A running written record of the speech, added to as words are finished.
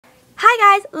Hi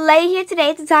guys, Laya here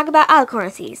today to talk about Alicorn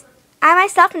OCs. I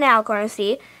myself am an Alicorn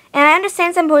OC, and I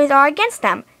understand some ponies are against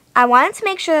them. I wanted to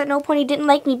make sure that no pony didn't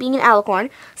like me being an Alicorn,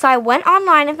 so I went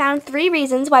online and found 3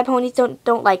 reasons why ponies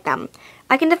don't like them.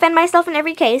 I can defend myself in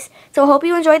every case, so I hope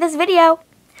you enjoy this video.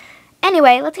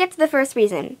 Anyway, let's get to the first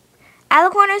reason.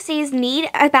 Alicorn OCs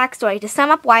need a backstory to sum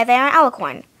up why they are an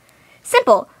Alicorn.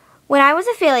 Simple. When I was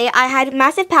a filly, I had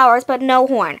massive powers but no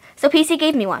horn, so PC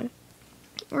gave me one.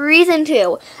 Reason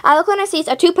 2. Alicorn OCs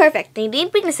are too perfect. They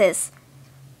need weaknesses.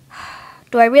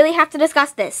 Do I really have to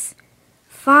discuss this?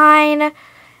 Fine.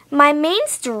 My main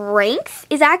strength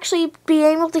is actually being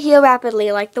able to heal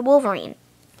rapidly like the Wolverine.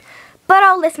 But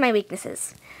I'll list my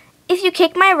weaknesses. If you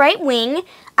kick my right wing,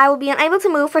 I will be unable to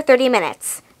move for 30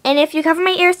 minutes. And if you cover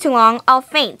my ears too long, I'll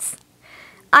faint.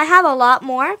 I have a lot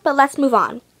more, but let's move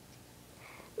on.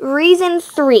 Reason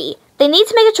 3. They need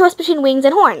to make a choice between wings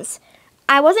and horns.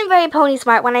 I wasn't very pony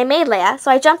smart when I made Laya,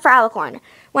 so I jumped for Alicorn.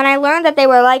 When I learned that they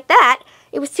were like that,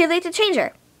 it was too late to change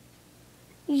her.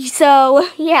 So,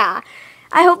 yeah.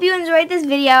 I hope you enjoyed this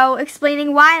video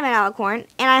explaining why I'm an Alicorn,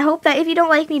 and I hope that if you don't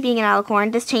like me being an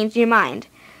Alicorn, this changed your mind.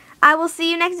 I will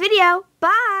see you next video.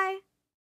 Bye!